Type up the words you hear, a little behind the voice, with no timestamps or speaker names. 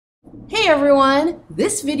Hey everyone!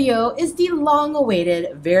 This video is the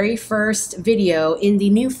long-awaited very first video in the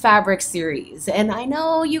new fabric series. And I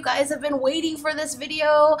know you guys have been waiting for this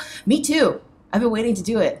video. Me too. I've been waiting to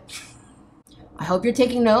do it. I hope you're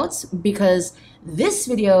taking notes because this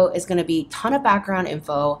video is going to be a ton of background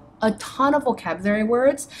info, a ton of vocabulary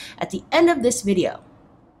words at the end of this video.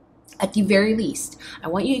 At the very least, I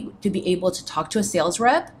want you to be able to talk to a sales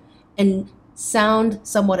rep and sound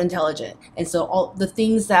somewhat intelligent. And so all the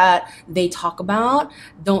things that they talk about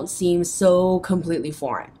don't seem so completely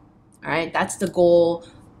foreign. All right, that's the goal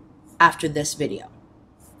after this video.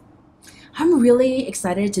 I'm really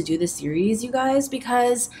excited to do this series, you guys,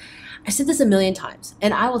 because I said this a million times,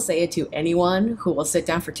 and I will say it to anyone who will sit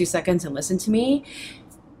down for 2 seconds and listen to me.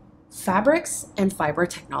 Fabrics and fiber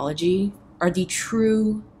technology are the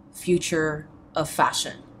true future of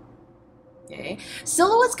fashion. Okay.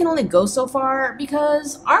 Silhouettes can only go so far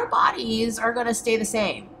because our bodies are going to stay the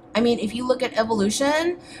same. I mean, if you look at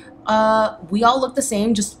evolution, we all look the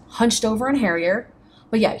same, just hunched over and hairier.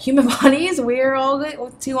 But yeah, human bodies, we're all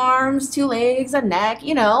with 2 arms, 2 legs, a neck,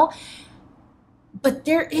 you know. But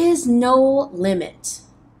there is no limit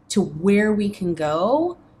to where we can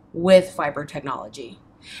go with fiber technology.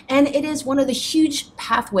 And it is one of the huge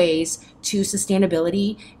pathways to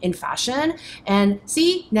sustainability in fashion. And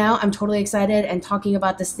see, now I'm totally excited and talking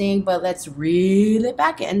about this thing, but let's reel it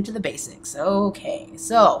back into the basics. Okay,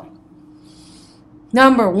 so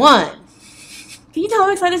number 1. Can you tell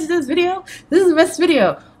I'm excited to do this video? This is the best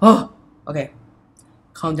video. Oh, okay.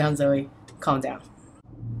 Calm down, Zoe. Calm down.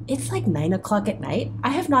 It's like 9 o'clock at night. I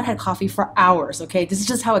have not had coffee for hours, okay? This is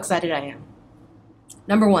just how excited I am.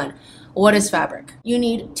 Number 1. What is fabric? You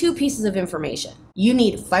need 2 pieces of information. You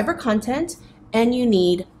need fiber content and you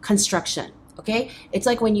need construction, okay? It's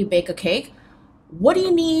like when you bake a cake. What do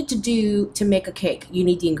you need to do to make a cake? You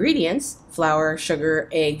need the ingredients, flour, sugar,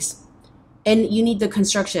 eggs, and you need the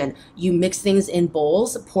construction. You mix things in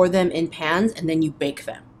bowls, pour them in pans, and then you bake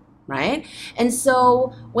them, right? And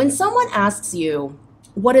so when someone asks you,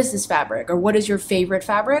 what is this fabric or what is your favorite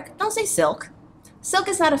fabric? Don't say silk. Silk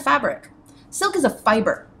is not a fabric. Silk is a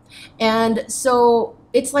fiber. And so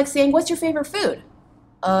it's like saying, what's your favorite food?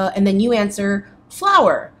 And then you answer,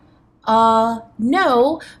 flour.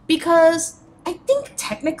 No, because I think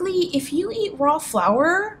technically if you eat raw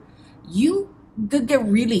flour, you could get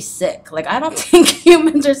really sick. Like, I don't think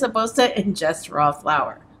humans are supposed to ingest raw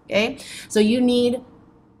flour, okay? So you need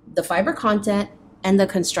the fiber content and the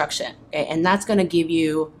construction, okay? And that's gonna give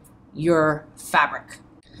you your fabric.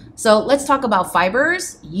 So let's talk about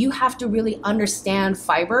fibers. You have to really understand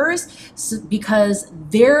fibers because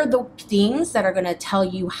they're the things that are going to tell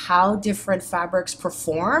you how different fabrics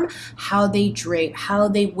perform, how they drape, how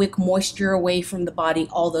they wick moisture away from the body,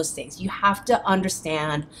 all those things. You have to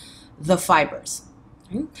understand the fibers.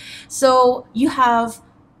 Okay? So you have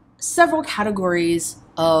several categories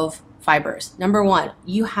of fibers. Number 1,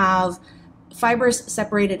 you have fibers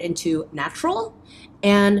separated into natural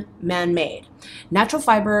and man-made. Natural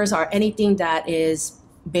fibers are anything that is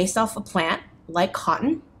based off a plant like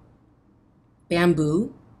cotton,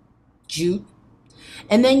 bamboo, jute.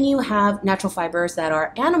 And then you have natural fibers that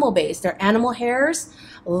are animal-based. They're animal hairs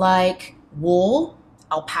like wool,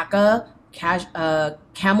 alpaca,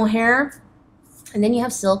 camel hair. And then you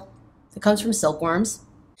have silk that comes from silkworms.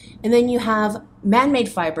 And then you have man-made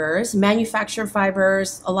fibers, manufactured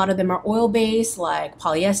fibers. A lot of them are oil-based like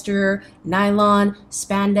polyester, nylon,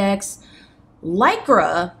 spandex.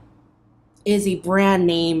 Lycra is a brand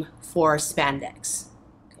name for spandex.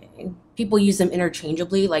 Okay? People use them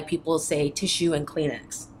interchangeably, like people say tissue and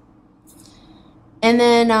Kleenex. And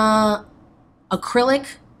then acrylic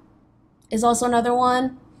is also another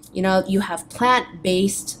one. You know, you have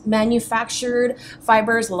plant-based manufactured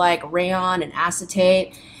fibers like rayon and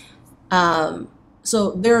acetate.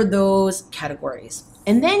 So there are those categories.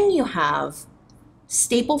 And then you have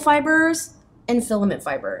staple fibers and filament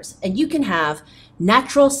fibers. And you can have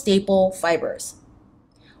natural staple fibers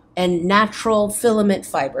and natural filament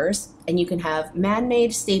fibers. And you can have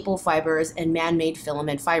man-made staple fibers and man-made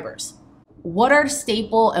filament fibers. What are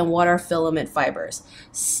staple and what are filament fibers?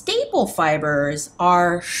 Staple fibers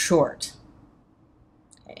are short.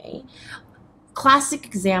 Okay. Classic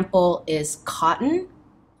example is cotton.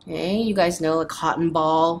 Okay, you guys know a cotton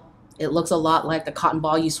ball. It looks a lot like the cotton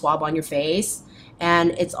ball you swab on your face.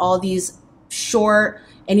 And it's all these short,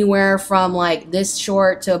 anywhere from like this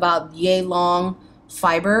short to about yay long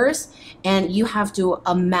fibers. And you have to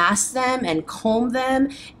amass them and comb them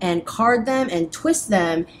and card them and twist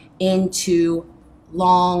them into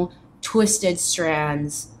long twisted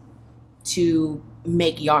strands to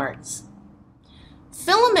make yarns.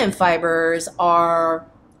 Filament fibers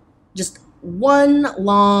are just one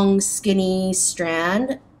long skinny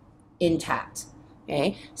strand intact.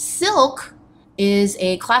 Okay, silk is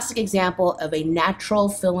a classic example of a natural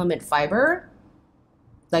filament fiber.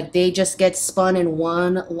 Like they just get spun in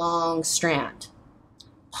one long strand.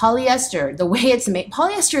 Polyester, the way it's made,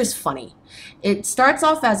 polyester is funny. It starts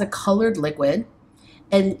off as a colored liquid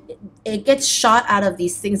and it gets shot out of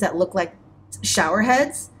these things that look like shower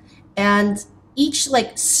heads. And each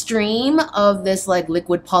like stream of this like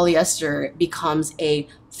liquid polyester becomes a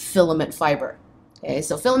filament fiber. Okay,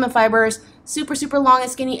 so filament fibers, super, super long and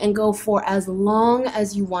skinny and go for as long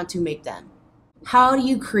as you want to make them. How do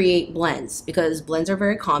you create blends? Because blends are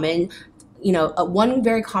very common. You know, one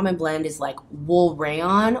very common blend is like wool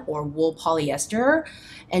rayon or wool polyester.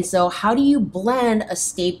 And so how do you blend a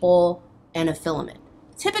staple and a filament?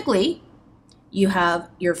 Typically, you have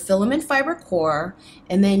your filament fiber core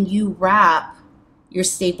and then you wrap your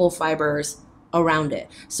staple fibers around it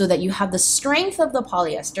so that you have the strength of the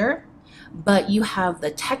polyester, but you have the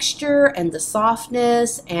texture and the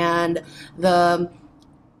softness and the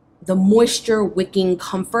moisture wicking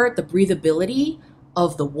comfort, the breathability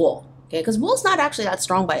of the wool. Okay, because wool's not actually that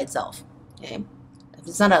strong by itself. Okay,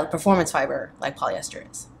 it's not a performance fiber like polyester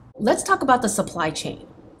is. Let's talk about the supply chain.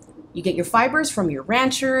 You get your fibers from your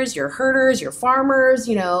ranchers, your herders, your farmers.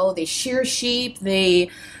 You know, they shear sheep, they,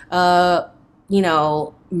 you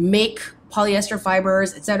know, make polyester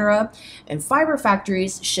fibers, etc. And fiber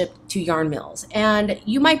factories ship to yarn mills. And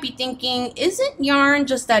you might be thinking, isn't yarn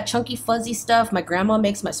just that chunky fuzzy stuff my grandma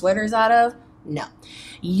makes my sweaters out of? No.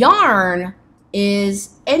 Yarn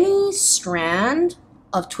is any strand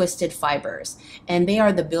of twisted fibers, and they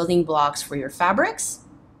are the building blocks for your fabrics.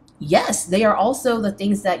 Yes, they are also the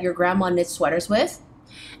things that your grandma knits sweaters with.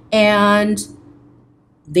 And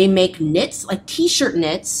they make knits, like t-shirt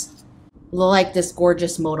knits, like this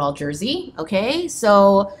gorgeous modal jersey. Okay,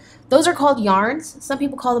 so those are called yarns. Some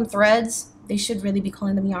people call them threads. They should really be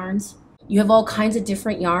calling them yarns. You have all kinds of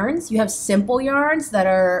different yarns. You have simple yarns that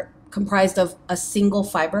are comprised of a single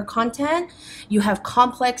fiber content. You have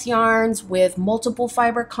complex yarns with multiple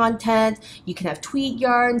fiber content. You can have tweed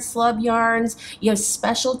yarns, slub yarns. You have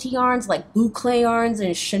specialty yarns like boucle yarns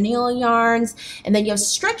and chenille yarns. And then you have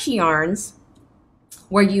stretchy yarns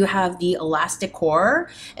where you have the elastic core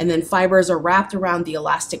and then fibers are wrapped around the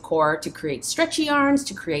elastic core to create stretchy yarns,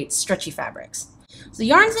 to create stretchy fabrics. So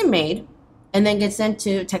yarns are made and then get sent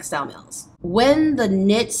to textile mills. When the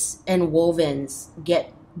knits and wovens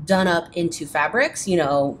get done up into fabrics, you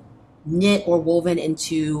know, knit or woven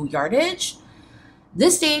into yardage,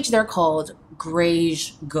 this stage they're called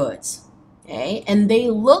greige goods. Okay, and they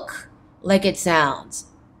look like it sounds,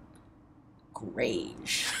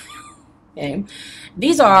 greige. Okay,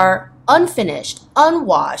 these are unfinished,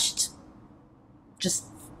 unwashed, just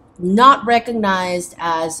not recognized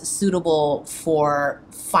as suitable for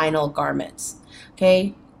final garments.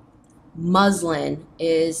 Okay, muslin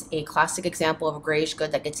is a classic example of a greige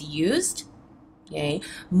good that gets used. Okay,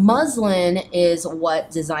 muslin is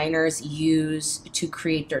what designers use to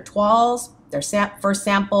create their toiles, their first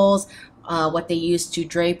samples, what they use to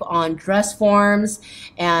drape on dress forms,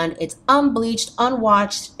 and it's unbleached,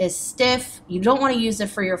 unwashed, is stiff. You don't want to use it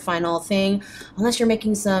for your final thing unless you're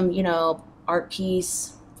making some, you know, art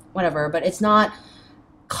piece, whatever, but it's not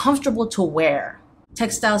comfortable to wear.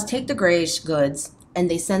 Textiles take the greige goods and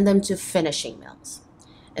they send them to finishing mills.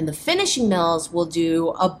 And the finishing mills will do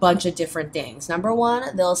a bunch of different things. Number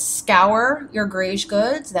one, they'll scour your greige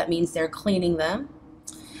goods. That means they're cleaning them.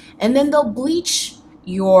 And then they'll bleach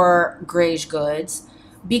your greige goods,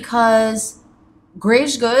 because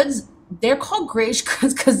greige goods, they're called greige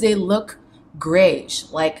goods because they look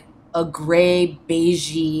greige, like a gray,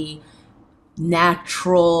 beigey,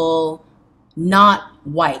 natural, not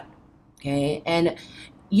white. Okay, and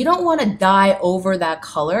you don't want to dye over that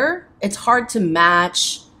color. It's hard to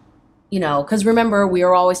match, you know, because remember, we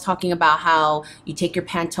are always talking about how you take your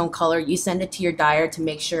Pantone color, you send it to your dyer to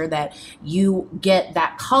make sure that you get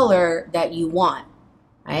that color that you want,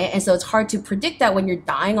 right? And so it's hard to predict that when you're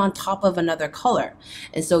dyeing on top of another color.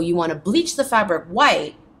 And so you want to bleach the fabric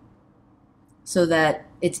white so that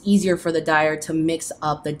it's easier for the dyer to mix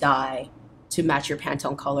up the dye to match your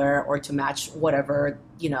Pantone color or to match whatever,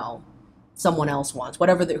 you know, someone else wants,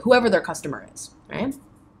 whoever their customer is, right?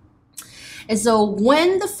 And so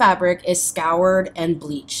when the fabric is scoured and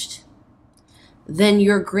bleached, then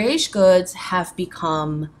your greige goods have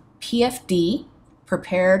become PFD,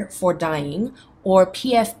 prepared for dyeing, or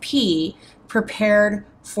PFP, prepared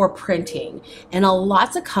for printing. And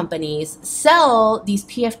lots of companies sell these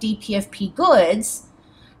PFD, PFP goods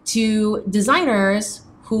to designers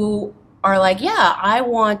who are like, yeah, I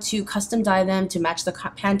want to custom dye them to match the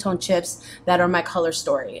Pantone chips that are my color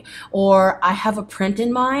story. Or I have a print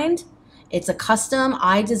in mind. It's a custom,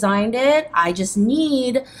 I designed it. I just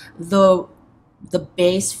need the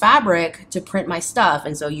base fabric to print my stuff.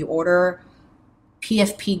 And so you order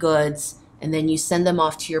PFP goods and then you send them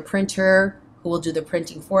off to your printer who will do the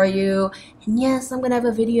printing for you. And yes, I'm gonna have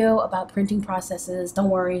a video about printing processes, don't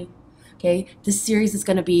worry. Okay, this series is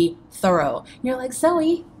gonna be thorough. And you're like,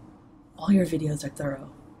 Zoe, all your videos are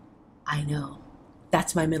thorough. I know,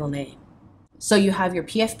 that's my middle name. So you have your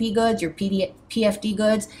PFP goods, your PFD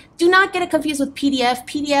goods. Do not get it confused with PDF.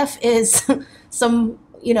 PDF is some,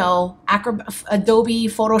 you know, Adobe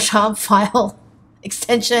Photoshop file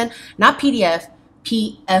extension, not PDF,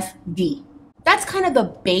 PFD. That's kind of the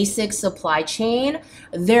basic supply chain.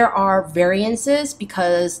 There are variances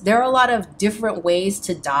because there are a lot of different ways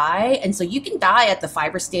to dye. And so you can dye at the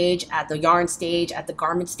fiber stage, at the yarn stage, at the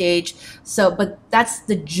garment stage. So, but that's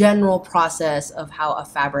the general process of how a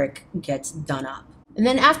fabric gets done up. And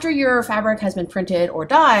then after your fabric has been printed or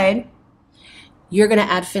dyed, you're gonna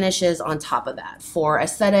add finishes on top of that for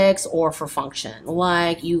aesthetics or for function.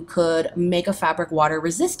 Like you could make a fabric water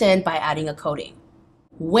resistant by adding a coating.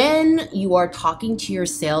 When you are talking to your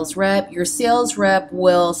sales rep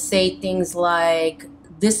will say things like,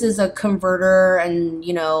 this is a converter and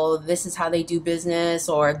you know, this is how they do business,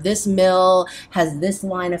 or this mill has this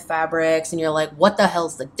line of fabrics, and you're like, what the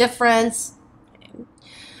hell's the difference? Okay.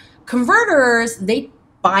 Converters, they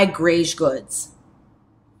buy greige goods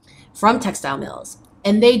from textile mills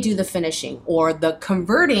and they do the finishing or the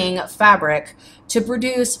converting fabric to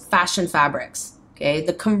produce fashion fabrics. Okay,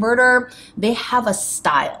 the converter, they have a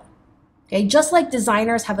style. Okay, just like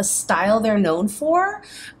designers have a style they're known for,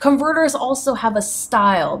 converters also have a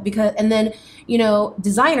style because, and then, you know,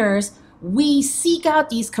 designers, we seek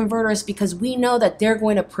out these converters because we know that they're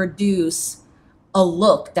going to produce a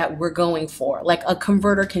look that we're going for. Like a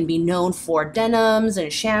converter can be known for denims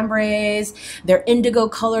and chambrays. Their indigo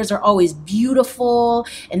colors are always beautiful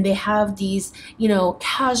and they have these, you know,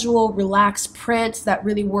 casual, relaxed prints that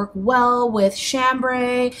really work well with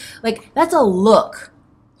chambray. Like that's a look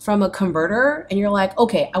from a converter and you're like,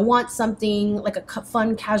 okay, I want something like a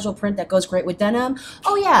fun casual print that goes great with denim.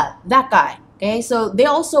 Oh yeah, that guy. Okay, so they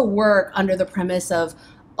also work under the premise of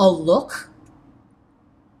a look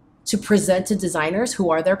to present to designers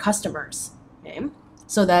who are their customers, okay?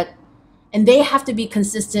 So that, and they have to be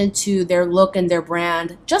consistent to their look and their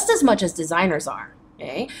brand just as much as designers are,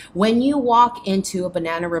 okay? When you walk into a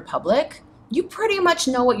Banana Republic, you pretty much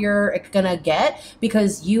know what you're gonna get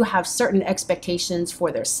because you have certain expectations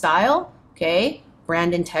for their style, okay?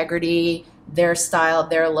 Brand integrity, their style,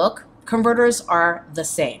 their look. Converters are the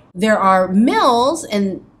same. There are mills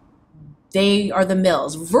and they are the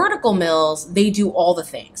mills. Vertical mills, they do all the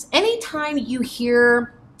things. Anytime you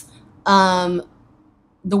hear the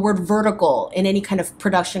word vertical in any kind of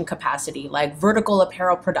production capacity, like vertical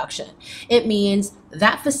apparel production, it means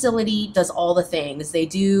that facility does all the things. They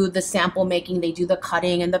do the sample making, they do the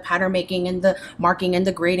cutting and the pattern making and the marking and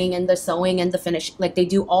the grading and the sewing and the finish. Like they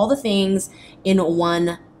do all the things in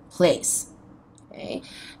one place. Okay.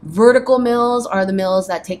 Vertical mills are the mills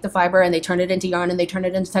that take the fiber and they turn it into yarn and they turn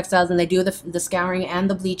it into textiles and they do the scouring and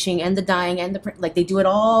the bleaching and the dyeing and the print. Like they do it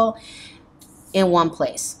all in one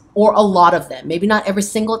place, or a lot of them. Maybe not every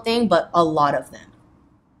single thing, but a lot of them.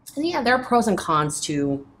 And yeah, there are pros and cons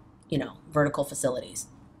to, you know, vertical facilities.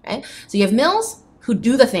 Okay, so you have mills who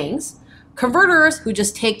do the things, converters who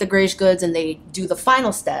just take the greige goods and they do the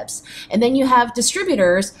final steps, and then you have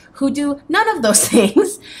distributors who do none of those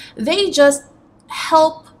things. They just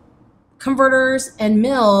help converters and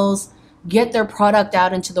mills get their product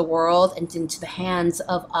out into the world and into the hands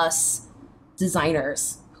of us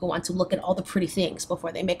designers who want to look at all the pretty things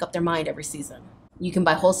before they make up their mind every season. You can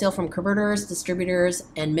buy wholesale from converters, distributors,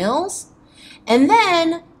 and mills. And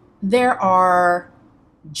then there are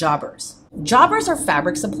jobbers. Jobbers are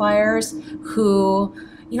fabric suppliers who,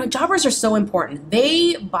 you know, jobbers are so important.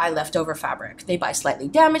 They buy leftover fabric. They buy slightly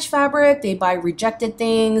damaged fabric. They buy rejected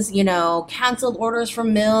things, you know, canceled orders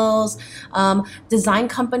from mills. Design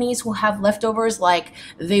companies will have leftovers, like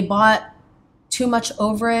they bought too much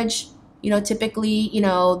overage. You know, typically, you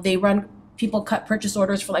know, people cut purchase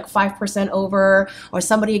orders for like 5% over, or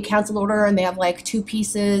somebody canceled order and they have like 2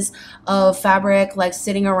 pieces of fabric like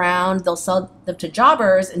sitting around. They'll sell them to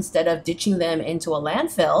jobbers instead of ditching them into a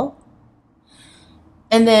landfill.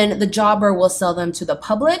 And then the jobber will sell them to the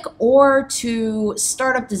public or to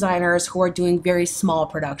startup designers who are doing very small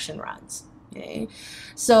production runs. Okay,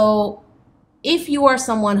 so If you are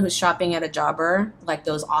someone who's shopping at a jobber, like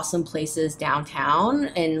those awesome places downtown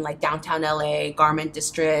in like downtown LA, garment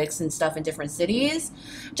districts and stuff in different cities,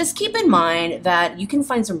 just keep in mind that you can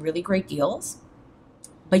find some really great deals,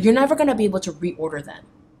 but you're never going to be able to reorder them.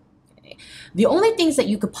 Okay? The only things that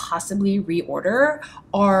you could possibly reorder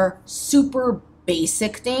are super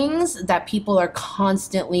basic things that people are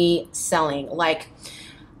constantly selling. Like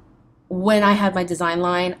when I had my design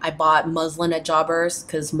line, I bought muslin at Jobbers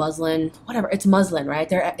because muslin, whatever, it's muslin, right?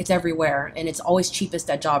 It's everywhere and it's always cheapest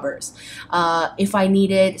at Jobbers. If I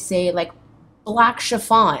needed, say, like black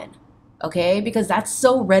chiffon, okay, because that's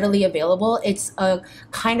so readily available. It's a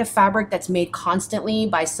kind of fabric that's made constantly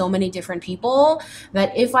by so many different people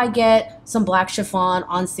that if I get some black chiffon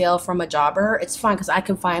on sale from a jobber, it's fine because I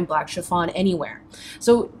can find black chiffon anywhere.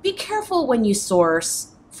 So be careful when you source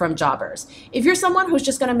from jobbers. If you're someone who's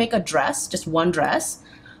just going to make a dress, just one dress,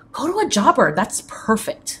 go to a jobber. That's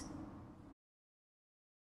perfect.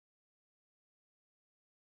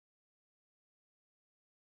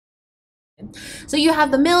 So you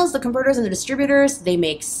have the mills, the converters, and the distributors. They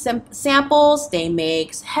make samples, they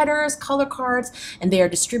make headers, color cards, and they are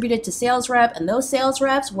distributed to sales rep, and those sales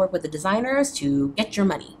reps work with the designers to get your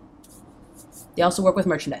money. They also work with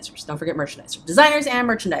merchandisers. Don't forget merchandisers. Designers and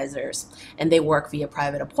merchandisers. And they work via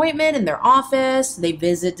private appointment in their office. They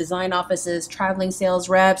visit design offices, traveling sales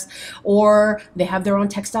reps, or they have their own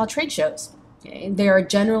textile trade shows. Okay? They are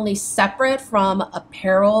generally separate from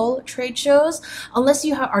apparel trade shows, unless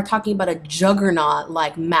you are talking about a juggernaut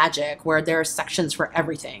like Magic, where there are sections for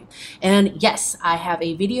everything. And yes, I have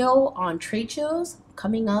a video on trade shows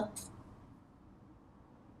coming up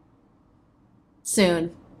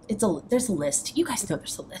soon. There's a list. You guys know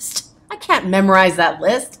there's a list. I can't memorize that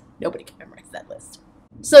list. Nobody can memorize that list.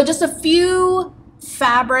 So just a few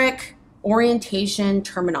fabric orientation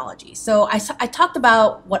terminology. So I talked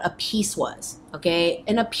about what a piece was, okay?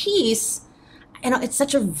 And a piece, it's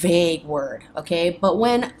such a vague word, okay? But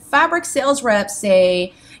when fabric sales reps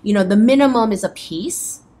say, the minimum is a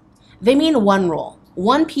piece, they mean one roll.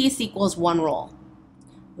 One piece equals one roll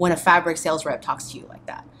when a fabric sales rep talks to you like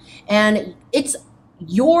that. And it's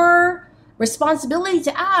your responsibility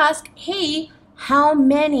to ask, hey, how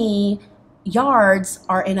many yards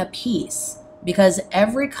are in a piece? Because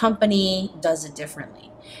every company does it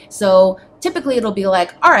differently. So typically it'll be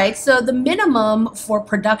like, all right, so the minimum for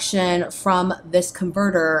production from this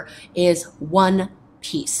converter is one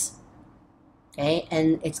piece. Okay,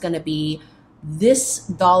 and it's going to be this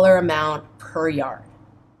dollar amount per yard.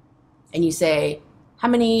 And you say, how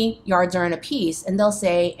many yards are in a piece? And they'll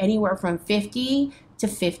say anywhere from 50 to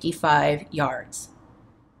 55 yards.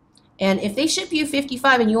 And if they ship you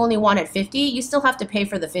 55 and you only wanted 50, you still have to pay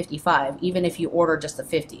for the 55, even if you order just the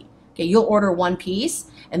 50. Okay, you'll order one piece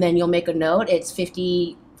and then you'll make a note. It's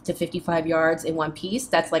 50 to 55 yards in one piece.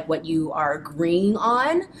 That's like what you are agreeing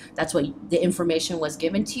on. That's what the information was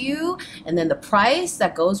given to you. And then the price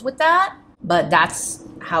that goes with that. But that's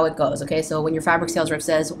how it goes, okay? So when your fabric sales rep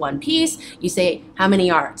says one piece, you say how many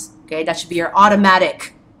yards, okay? That should be your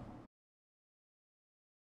automatic.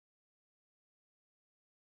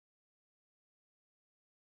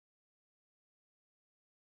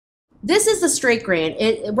 This is the straight grain.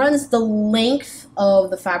 It runs the length of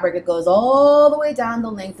the fabric. It goes all the way down the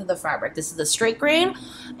length of the fabric. This is the straight grain,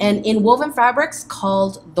 and in woven fabrics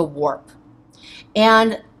called the warp.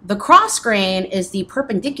 And the cross grain is the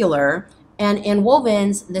perpendicular, and in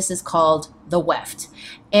wovens, this is called the weft.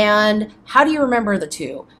 And how do you remember the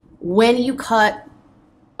two? When you cut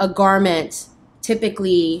a garment,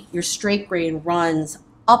 typically your straight grain runs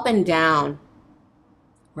up and down,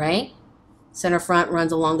 right? Center front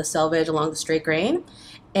runs along the selvage, along the straight grain,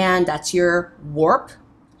 and that's your warp.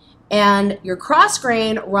 And your cross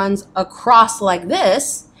grain runs across like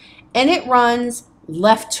this, and it runs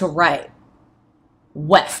left to right,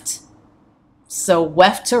 weft. So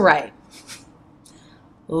weft to right.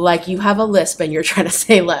 Like you have a lisp and you're trying to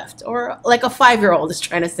say left, or like a 5-year-old is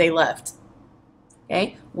trying to say left.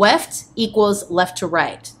 Okay, weft equals left to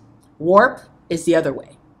right. Warp is the other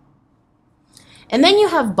way. And then you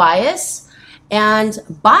have bias, and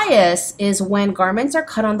bias is when garments are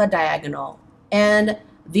cut on the diagonal. And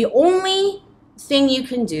the only thing you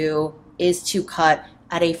can do is to cut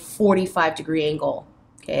at a 45-degree angle.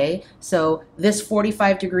 Okay, so this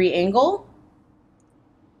 45-degree angle,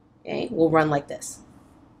 okay, will run like this.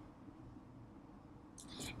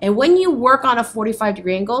 And when you work on a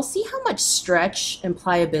 45-degree angle, see how much stretch and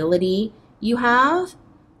pliability you have,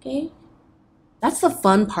 okay? That's the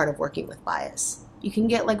fun part of working with bias. You can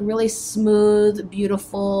get like really smooth,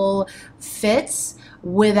 beautiful fits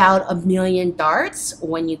without a million darts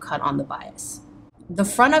when you cut on the bias. The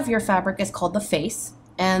front of your fabric is called the face,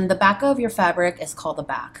 and the back of your fabric is called the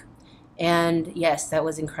back. And yes, that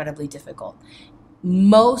was incredibly difficult.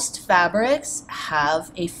 Most fabrics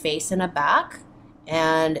have a face and a back,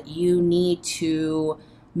 and you need to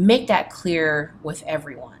make that clear with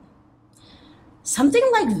everyone. Something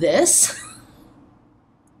like this,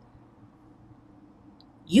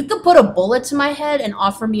 you could put a bullet to my head and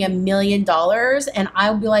offer me $1 million, and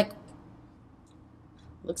I'll be like,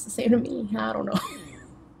 looks the same to me. I don't know.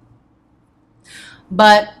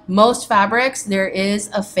 But most fabrics, there is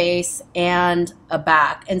a face and a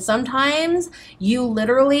back. And sometimes you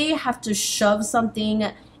literally have to shove something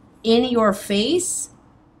in your face.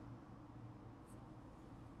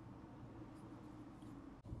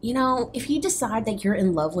 You know, if you decide that you're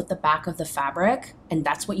in love with the back of the fabric and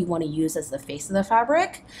that's what you want to use as the face of the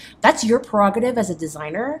fabric, that's your prerogative as a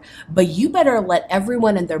designer, but you better let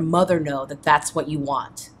everyone and their mother know that that's what you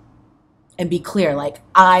want. And be clear, like,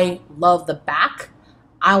 I love the back.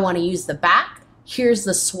 I want to use the back. Here's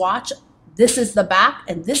the swatch. This is the back,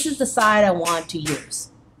 and this is the side I want to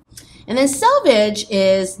use. And then selvage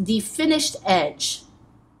is the finished edge.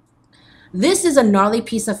 This is a gnarly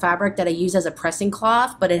piece of fabric that I use as a pressing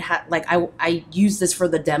cloth, but it had like I use this for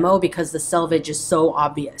the demo because the selvage is so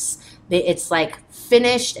obvious. It's like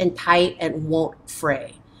finished and tight and won't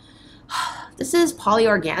fray. This is poly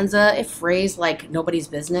organza. It frays like nobody's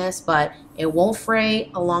business, but it won't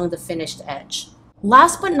fray along the finished edge.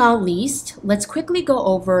 Last but not least, let's quickly go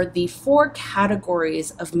over the 4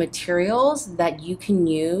 categories of materials that you can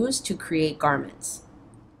use to create garments.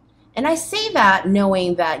 And I say that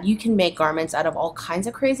knowing that you can make garments out of all kinds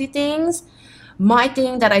of crazy things. My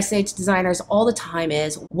thing that I say to designers all the time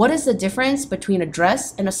is, what is the difference between a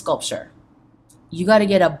dress and a sculpture? You got to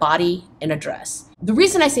get a body in a dress. The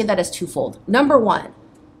reason I say that is twofold. Number one,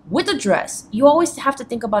 with a dress, you always have to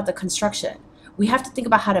think about the construction. We have to think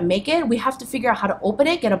about how to make it. We have to figure out how to open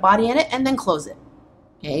it, get a body in it, and then close it.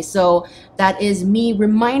 Okay, so that is me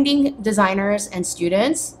reminding designers and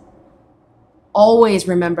students, always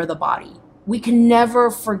remember the body. We can never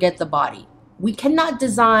forget the body. We cannot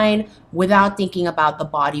design without thinking about the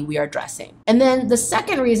body we are dressing. And then the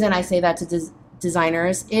second reason I say that to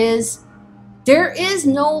designers is there is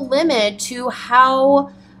no limit to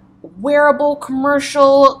how wearable,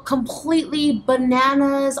 commercial, completely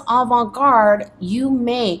bananas, avant-garde you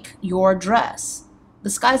make your dress.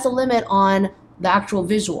 The sky's the limit on the actual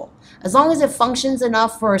visual. As long as it functions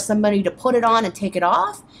enough for somebody to put it on and take it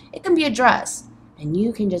off, it can be a dress. And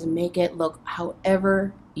you can just make it look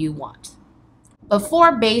however you want. But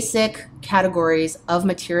 4 basic categories of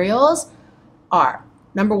materials are,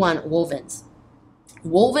 number 1, wovens.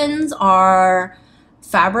 Wovens are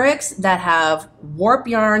fabrics that have warp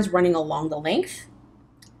yarns running along the length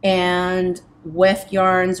and weft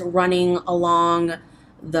yarns running along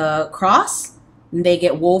the cross. They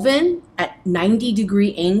get woven at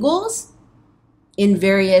 90-degree angles in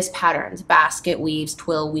various patterns: basket weaves,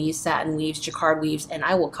 twill weaves, satin weaves, jacquard weaves, and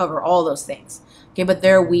I will cover all those things. Okay, but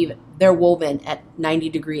they're woven at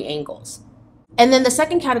 90-degree angles. And then the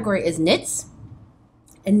second category is knits.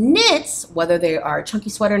 And knits, whether they are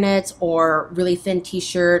chunky sweater knits or really thin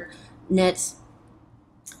t-shirt knits,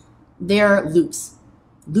 they're loops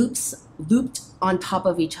looped on top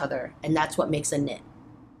of each other, and that's what makes a knit.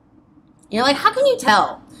 You're like, how can you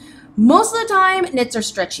tell? Most of the time, knits are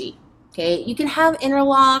stretchy. Okay, you can have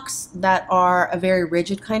interlocks that are a very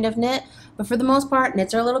rigid kind of knit, but for the most part,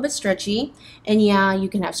 knits are a little bit stretchy. And yeah, you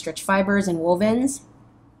can have stretch fibers and wovens.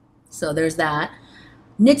 So there's that.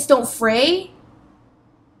 Knits don't fray.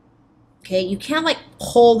 Okay, you can't like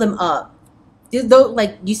pull them up.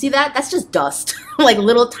 Like, you see that? That's just dust. Like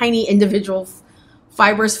little tiny individual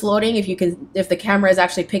fibers floating if the camera is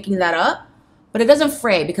actually picking that up. But it doesn't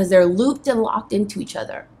fray because they're looped and locked into each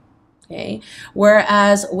other. Okay,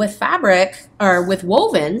 whereas with fabric or with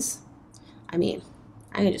wovens, it'll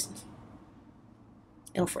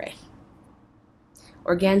fray.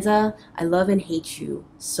 Organza, I love and hate you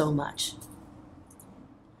so much.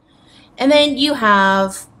 And then you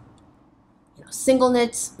have single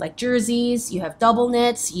knits like jerseys, you have double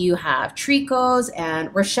knits, you have tricots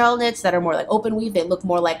and Rochelle knits that are more like open weave. They look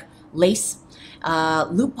more like lace.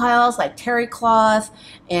 Loop piles like terry cloth,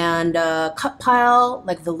 and cut pile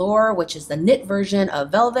like velour, which is the knit version of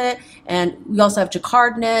velvet. And we also have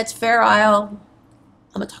jacquard knits, fair isle.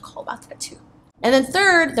 I'm gonna talk all about that too. And then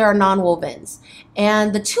third, there are non-wovens.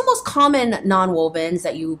 And the 2 most common non-wovens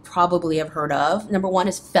that you probably have heard of, number 1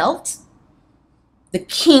 is felt, the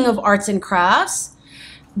king of arts and crafts.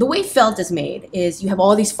 The way felt is made is you have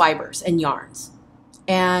all these fibers and yarns,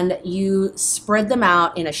 and you spread them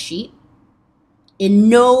out in a sheet in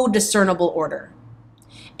no discernible order.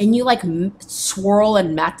 and you like swirl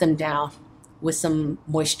and mat them down with some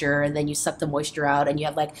moisture, and then you suck the moisture out, and you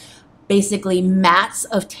have like basically mats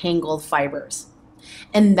of tangled fibers.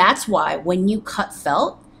 And that's why when you cut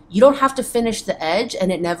felt, you don't have to finish the edge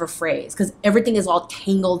and it never frays because everything is all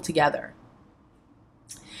tangled together.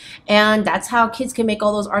 And that's how kids can make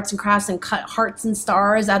all those arts and crafts and cut hearts and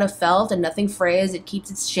stars out of felt and nothing frays. It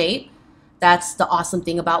keeps its shape. That's the awesome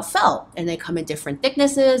thing about felt. And they come in different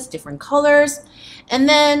thicknesses, different colors. And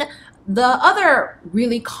then the other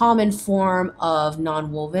really common form of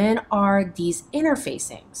nonwoven are these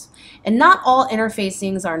interfacings. And not all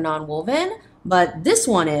interfacings are nonwoven, but this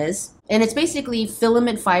one is. And it's basically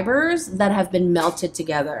filament fibers that have been melted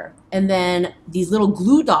together. And then these little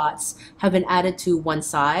glue dots have been added to one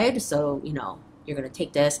side. So, you know, you're going to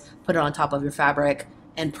take this, put it on top of your fabric,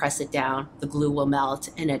 and press it down. The glue will melt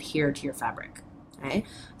and adhere to your fabric. Okay?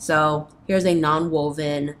 So here's a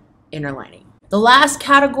non-woven inner lining. The last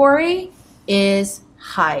category is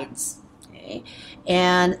hides. Okay?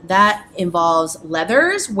 And that involves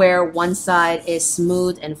leathers where one side is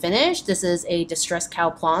smooth and finished. This is a distressed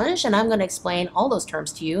cow planche, and I'm going to explain all those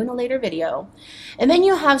terms to you in a later video. And then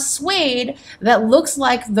you have suede that looks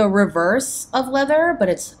like the reverse of leather, but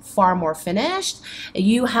it's far more finished.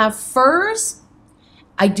 You have furs.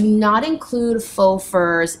 I do not include faux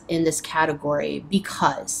furs in this category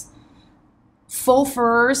because faux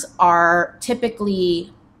furs are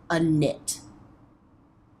typically a knit.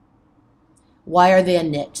 Why are they a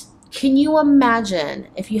knit? Can you imagine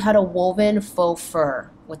if you had a woven faux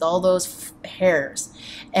fur with all those hairs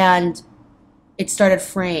and it started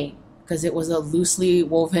fraying because it was a loosely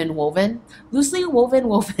woven?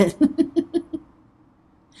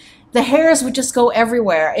 The hairs would just go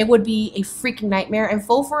everywhere. It would be a freaking nightmare. And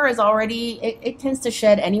faux fur is already, it tends to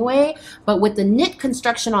shed anyway. But with the knit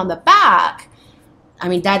construction on the back, I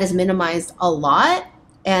mean, that is minimized a lot.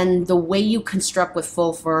 And the way you construct with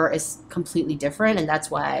faux fur is completely different. And that's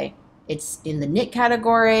why it's in the knit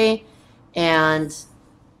category. And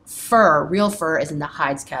fur, real fur, is in the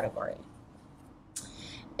hides category.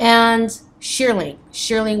 And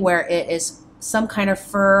shearling where it is some kind of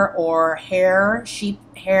fur or hair, sheep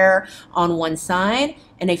hair on one side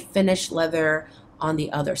and a finished leather on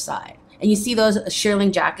the other side. And you see those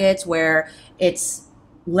shearling jackets where it's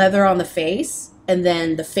leather on the face and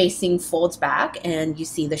then the facing folds back and you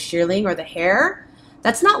see the shearling or the hair.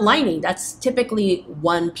 That's not lining. That's typically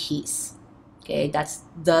one piece. Okay, that's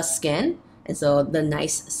the skin. And so the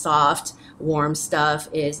nice, soft, warm stuff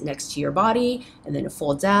is next to your body, and then it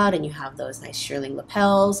folds out and you have those nice shearling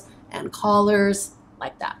lapels and collars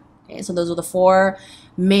like that. Okay, so those are the four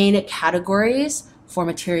main categories for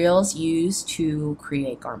materials used to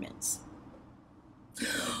create garments.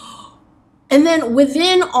 And then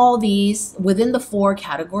within all these, within the four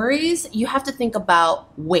categories, you have to think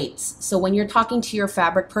about weights. So when you're talking to your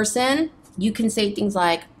fabric person, you can say things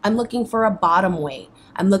like, I'm looking for a bottom weight.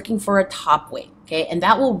 I'm looking for a top weight. Okay, and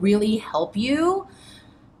that will really help you.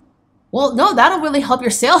 Well, no, that'll really help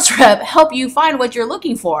your sales rep help you find what you're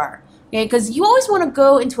looking for. Okay, because you always want to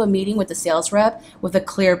go into a meeting with the sales rep with a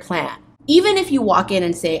clear plan. Even if you walk in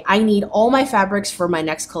and say, I need all my fabrics for my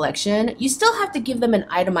next collection, you still have to give them an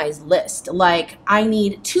itemized list. Like, I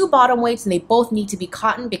need 2 bottom weights and they both need to be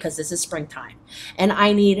cotton because this is springtime. And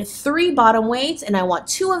I need 3 bottom weights and I want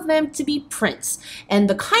 2 of them to be prints. And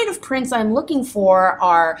the kind of prints I'm looking for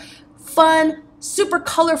are fun, super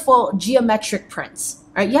colorful, geometric prints.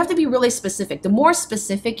 All right, you have to be really specific. The more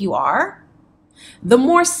specific you are, the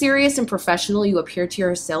more serious and professional you appear to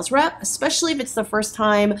your sales rep, especially if it's the first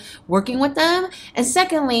time working with them. And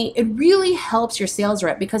secondly, it really helps your sales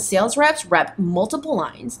rep because sales reps rep multiple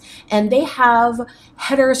lines and they have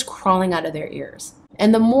headers crawling out of their ears.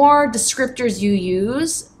 And the more descriptors you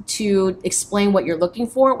use to explain what you're looking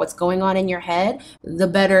for, what's going on in your head, the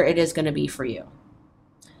better it is going to be for you.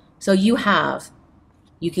 So you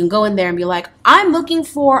can go in there and be like, I'm looking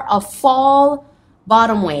for a fall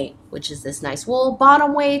bottom weight, which is this nice wool.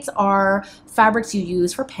 Bottom weights are fabrics you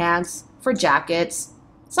use for pants, for jackets,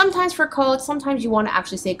 sometimes for coats. Sometimes you want to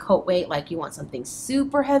actually say coat weight, like you want something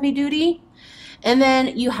super heavy duty. And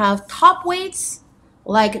then you have top weights,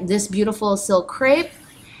 like this beautiful silk crepe,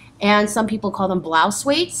 and some people call them blouse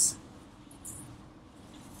weights.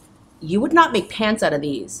 You would not make pants out of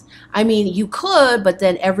these. I mean, you could, but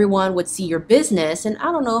then everyone would see your business, and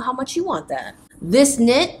I don't know how much you want that. This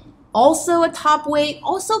knit, also a top weight,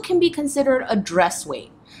 also can be considered a dress weight.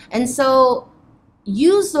 And so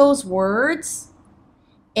use those words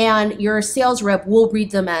and your sales rep will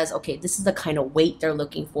read them as, okay, this is the kind of weight they're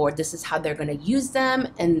looking for. This is how they're going to use them.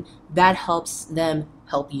 And that helps them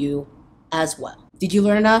help you as well. Did you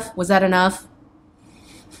learn enough? Was that enough?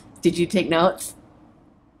 Did you take notes?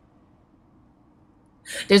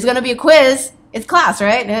 There's going to be a quiz. It's class,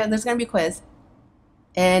 right? There's going to be a quiz.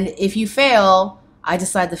 And if you fail, I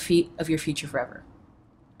decide the fate of your future forever.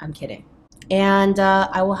 I'm kidding. And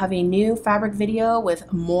I will have a new fabric video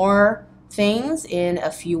with more things in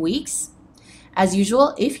a few weeks. As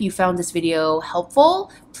usual, if you found this video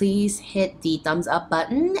helpful, please hit the thumbs up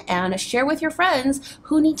button and share with your friends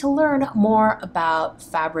who need to learn more about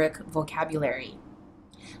fabric vocabulary.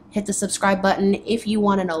 Hit the subscribe button if you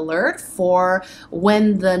want an alert for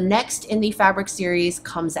when the next in the fabric series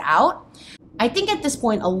comes out. I think at this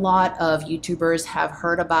point, a lot of YouTubers have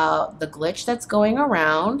heard about the glitch that's going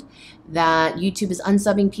around, that YouTube is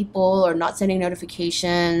unsubbing people or not sending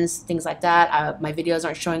notifications, things like that. My videos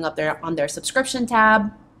aren't showing up there on their subscription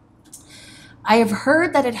tab. I have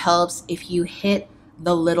heard that it helps if you hit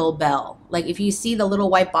the little bell. Like if you see the little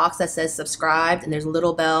white box that says subscribed and there's a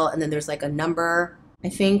little bell and then there's like a number, I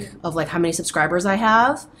think, of like how many subscribers I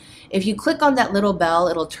have. If you click on that little bell,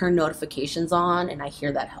 it'll turn notifications on, and I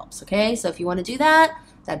hear that helps, okay? So if you want to do that,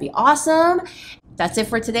 that'd be awesome. That's it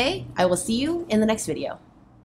for today. I will see you in the next video.